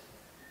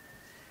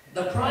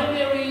 The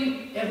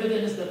primary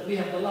evidence that we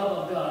have the love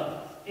of God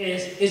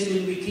is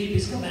when we keep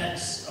His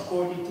commands,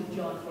 according to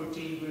John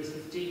 14, verse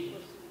 15.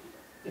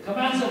 The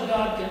commands of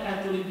God can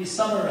actually be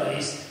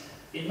summarized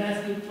in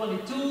Matthew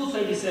 22,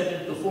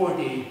 37 to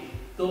 40.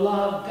 To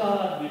love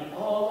God with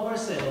all of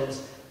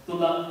ourselves, to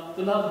love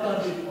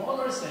God with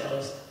all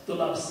ourselves, to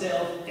love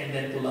self, and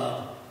then to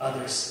love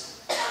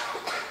others.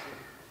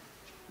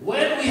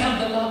 When we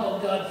have the love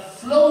of God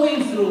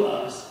flowing through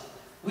us,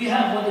 we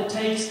have what it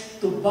takes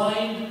to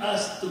bind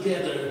us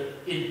together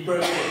in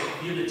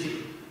perfect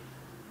unity.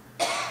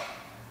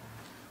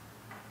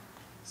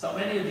 So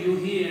many of you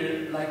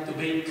here like to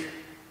bake.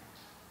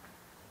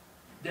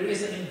 There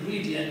is an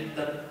ingredient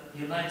that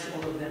unites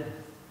all of them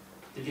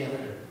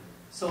together.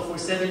 So for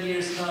 7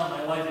 years now,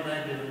 my wife and I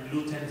have been on a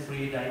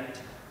gluten-free diet.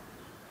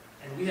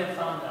 And we have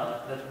found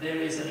out that there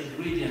is an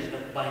ingredient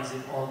that binds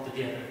them all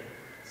together.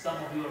 Some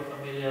of you are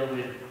familiar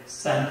with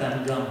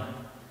santan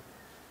gum.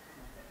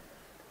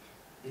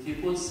 If you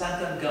put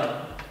santan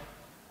gum,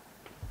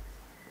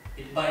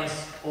 it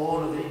binds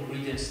all of the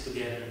ingredients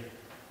together.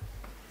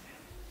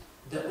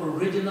 The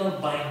original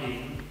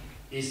binding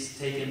is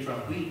taken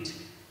from wheat,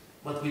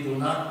 but we do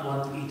not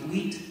want to eat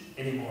wheat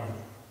anymore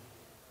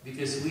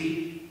because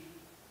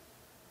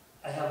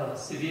I have a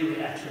severe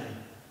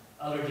reaction,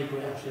 allergic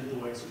reaction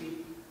towards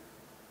wheat.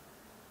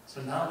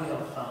 So now we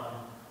have found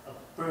a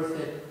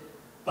perfect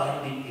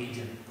binding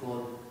agent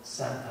called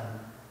santan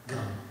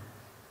gum.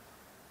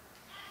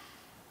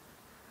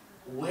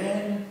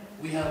 When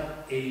we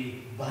have a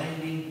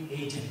binding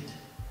agent,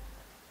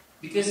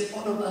 because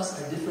all of us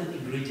are different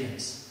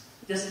ingredients.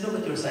 Just look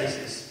at your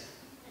sizes.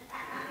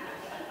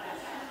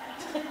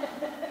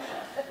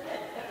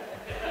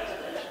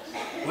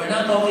 We're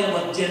not talking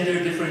about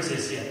gender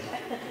differences yet.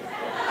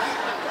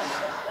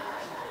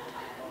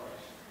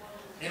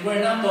 And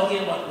we're not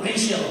talking about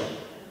racial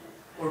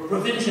or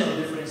provincial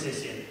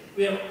differences yet.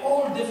 We have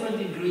all different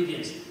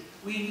ingredients.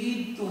 We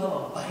need to have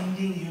a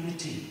binding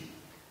unity.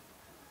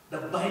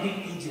 The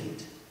binding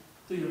agent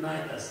to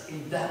unite us,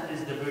 and that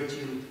is the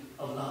virtue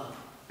of love.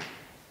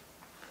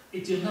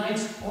 It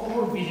unites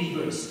all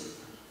believers,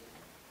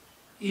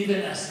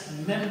 even as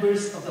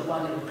members of the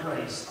body of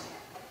Christ.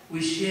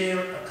 We share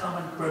a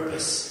common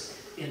purpose,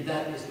 and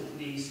that is to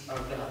please our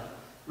God.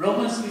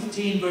 Romans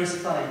 15 verse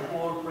 5,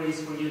 Paul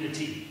prays for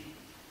unity.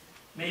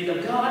 May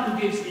the God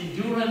who gives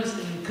endurance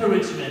and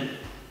encouragement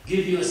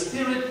give you a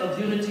spirit of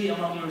unity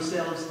among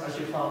yourselves as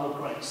you follow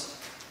Christ.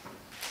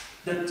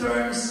 The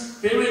term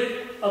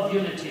spirit of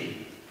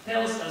unity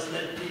tells us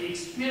that the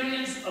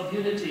experience of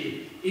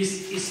unity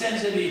is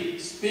essentially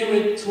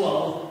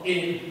spiritual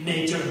in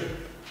nature.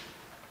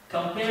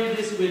 Compare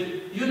this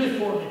with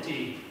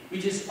uniformity,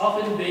 which is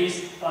often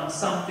based on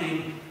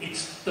something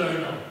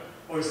external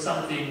or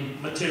something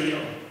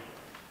material.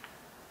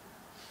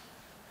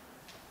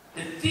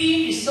 The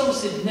theme is so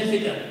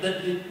significant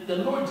that the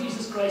Lord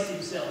Jesus Christ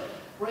himself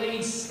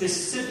prayed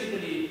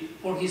specifically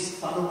for his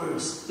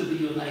followers to be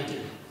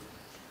united.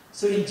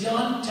 So in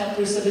John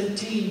chapter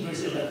 17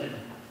 verse 11,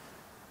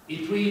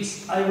 it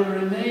reads, I will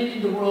remain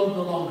in the world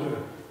no longer,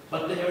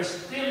 but they are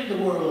still in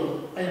the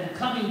world. I am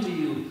coming to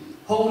you.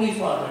 Holy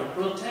Father,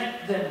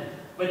 protect them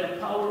by the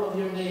power of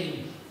your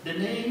name, the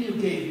name you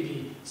gave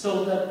me,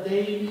 so that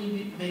they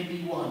may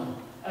be one,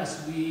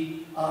 as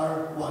we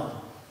are one.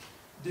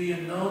 Do you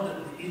know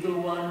that the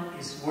evil one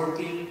is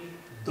working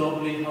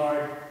doubly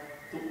hard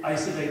to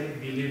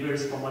isolate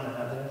believers from one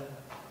another?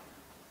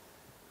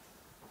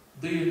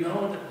 Do you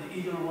know that the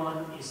evil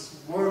one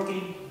is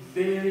working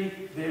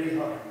very, very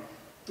hard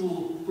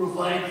to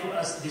provide for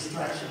us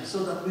distraction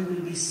so that we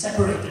will be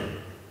separated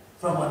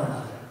from one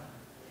another?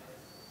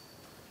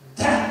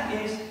 That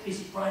is his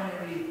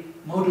primary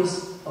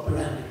modus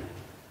operandi.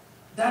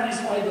 That is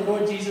why the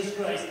Lord Jesus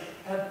Christ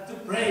had to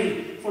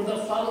pray for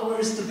the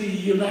followers to be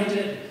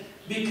united,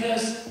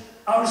 because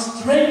our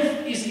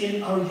strength is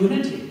in our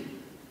unity.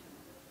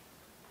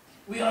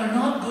 We are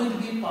not going to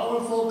be a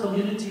powerful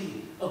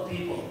community of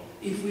people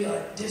if we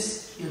are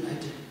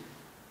disunited.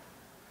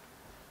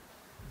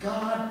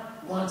 God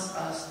wants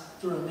us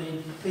to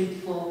remain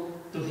faithful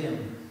to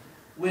him.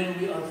 When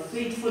we are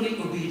faithfully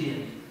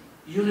obedient,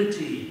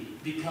 unity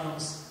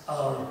becomes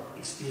our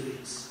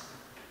experience.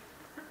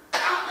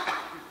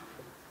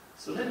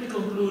 So let me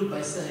conclude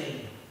by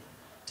saying,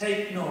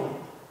 take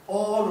note,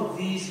 all of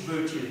these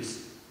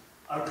virtues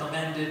are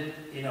commanded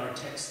in our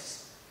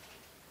texts.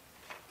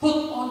 Put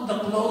on the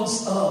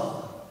clothes of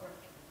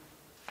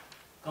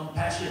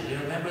compassion. Do you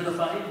remember the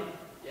 5?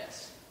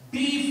 Yes.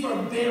 Be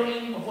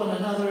forbearing of one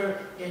another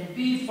and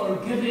be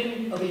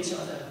forgiving of each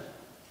other.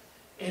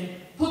 And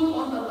put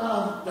on the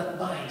love that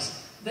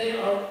binds. They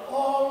are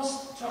all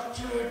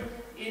structured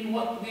in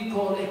what we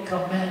call a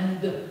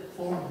command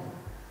form.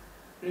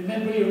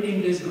 Remember your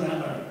English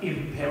grammar,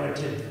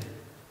 imperative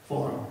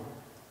form.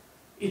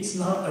 It's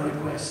not a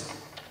request.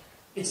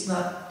 It's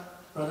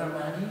not, Brother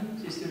Manny,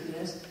 Sister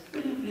Tess,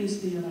 will you please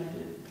be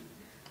united?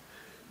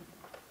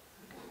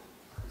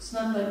 It's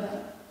not like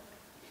that.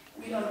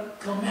 We are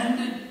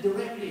commanded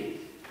directly.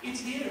 It's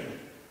here.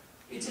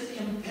 It's an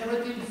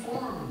imperative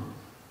form.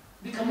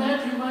 The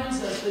command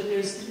reminds us that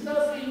there's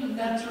nothing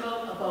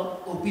natural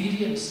about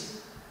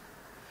obedience.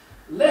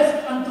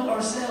 Left unto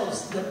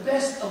ourselves, the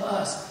best of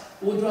us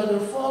would rather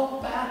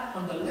fall back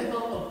on the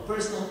level of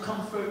personal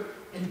comfort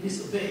and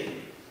disobey.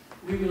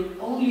 We will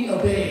only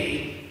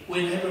obey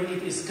whenever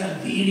it is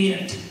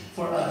convenient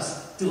for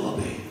us to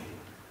obey.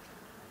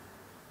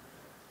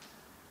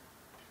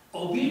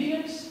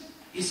 Obedience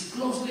is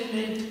closely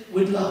linked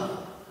with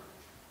love.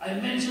 I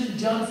mentioned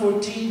John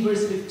 14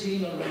 verse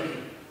 15 already.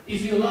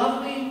 If you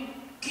love me,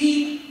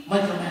 keep my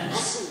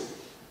commands.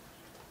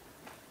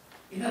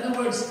 In other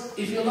words,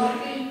 if you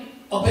love me,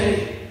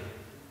 obey.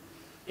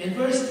 In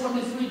verse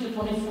 23 to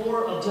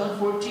 24 of John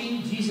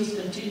 14, Jesus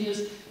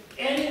continues,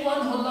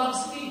 anyone who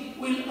loves me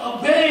will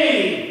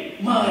obey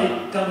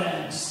my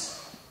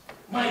commands,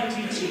 my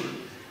teaching.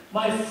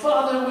 My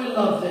Father will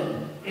love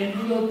them,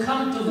 and we will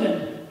come to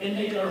them and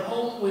make our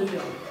home with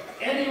them.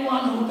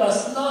 Anyone who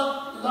does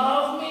not not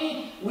love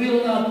me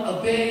will not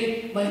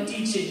obey my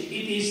teaching.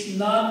 It is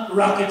not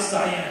rocket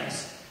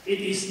science. It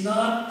is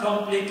not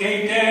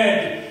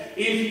complicated.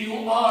 If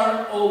you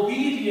are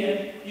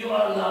obedient, you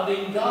are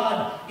loving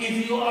God.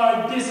 If you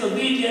are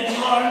disobedient,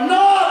 you are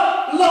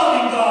not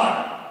loving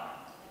God.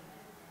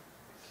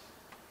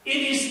 It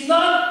is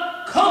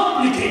not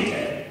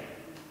complicated.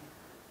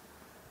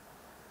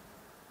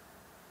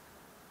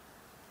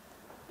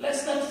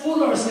 Let's not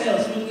fool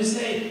ourselves when we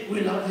say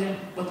we love Him,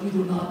 but we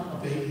do not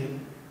obey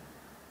Him.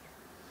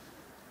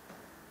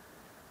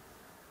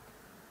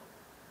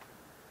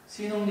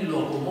 Sinong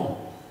niloko mo?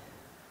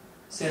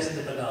 Says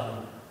the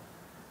Tagalog.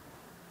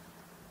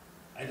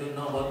 I don't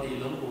know about the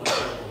Ilonggo or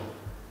Ilonggo.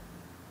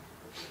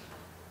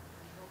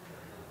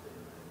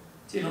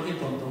 Sino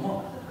kintonto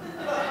mo?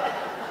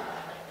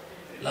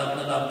 Love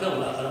na love ka,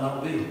 wala ka naman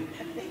obey.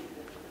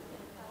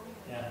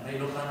 Yeah, may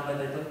Ilocano ba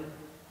dito?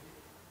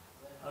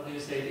 How do you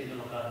say it in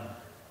Ilocano?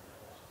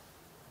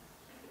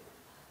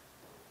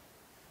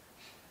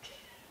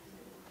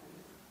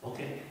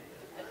 Okay.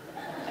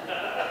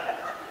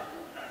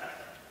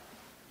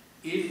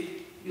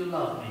 If you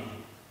love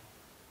me,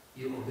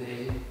 you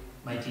obey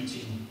my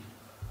teaching.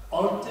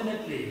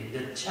 Ultimately,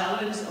 the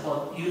challenge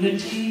about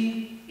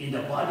unity in the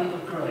body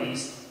of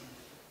Christ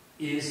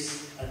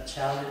is a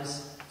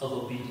challenge of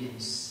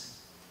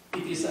obedience.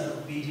 It is an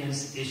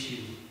obedience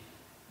issue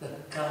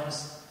that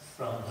comes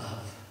from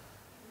love.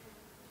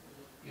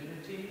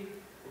 Unity,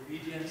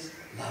 obedience,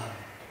 love.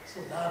 So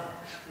love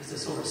is the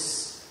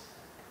source.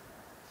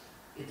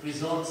 It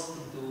results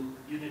into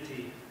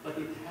unity, but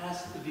it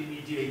has to be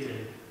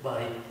mediated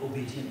by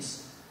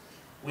obedience.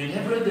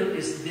 Whenever there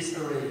is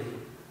disarray,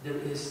 there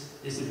is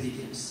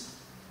disobedience.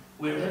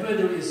 Wherever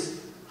there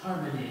is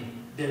harmony,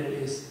 there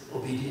is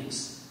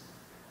obedience.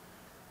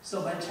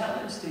 So my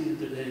challenge to you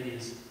today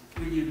is,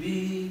 will you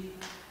be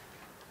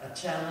a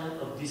channel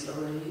of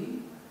disarray,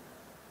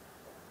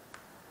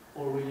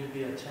 or will you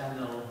be a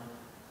channel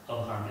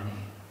of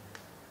harmony?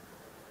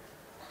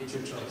 It's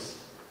your choice.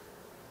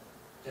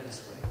 Let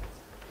us pray.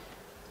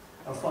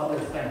 Our Father,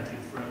 thank you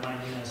for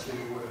reminding us of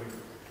your word.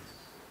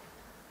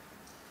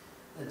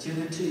 That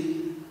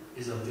unity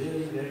is a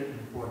very, very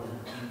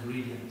important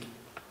ingredient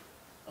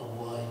of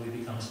why we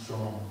become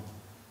strong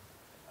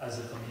as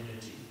a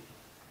community.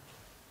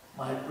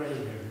 My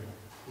prayer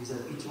is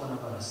that each one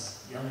of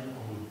us, young and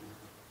old,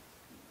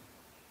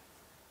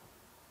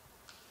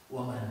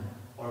 woman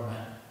or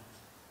man,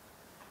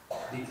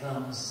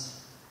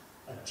 becomes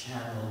a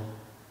channel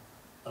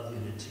of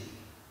unity.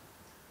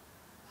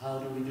 How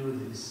do we do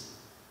this?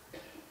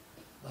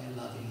 By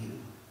loving you.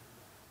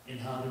 And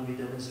how do we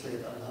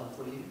demonstrate our love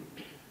for you?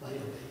 By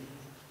obeying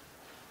you.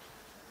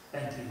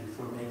 Thank you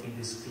for making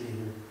this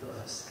clear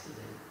to us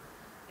today.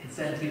 And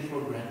thank you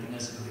for granting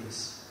us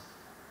grace.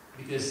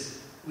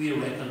 Because we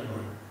reckon,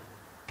 Lord,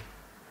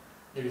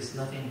 there is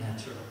nothing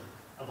natural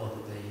about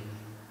obeying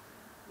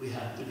you. We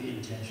have to be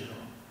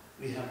intentional.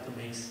 We have to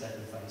make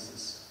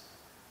sacrifices.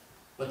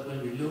 But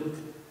when we look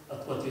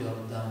at what you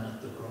have done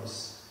at the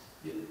cross,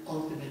 the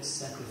ultimate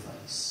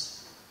sacrifice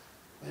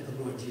by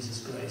the Lord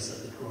Jesus Christ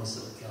at the cross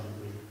of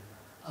Calvary,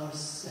 our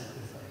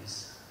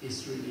sacrifice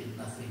is really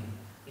nothing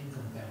in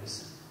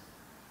comparison.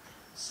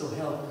 So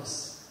help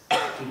us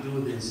to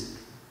do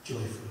this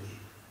joyfully.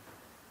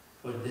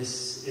 For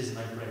this is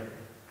my prayer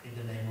in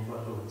the name of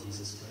our Lord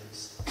Jesus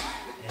Christ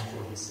and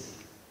for His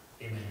sake.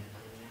 Amen.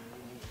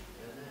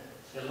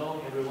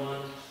 Shalom, everyone.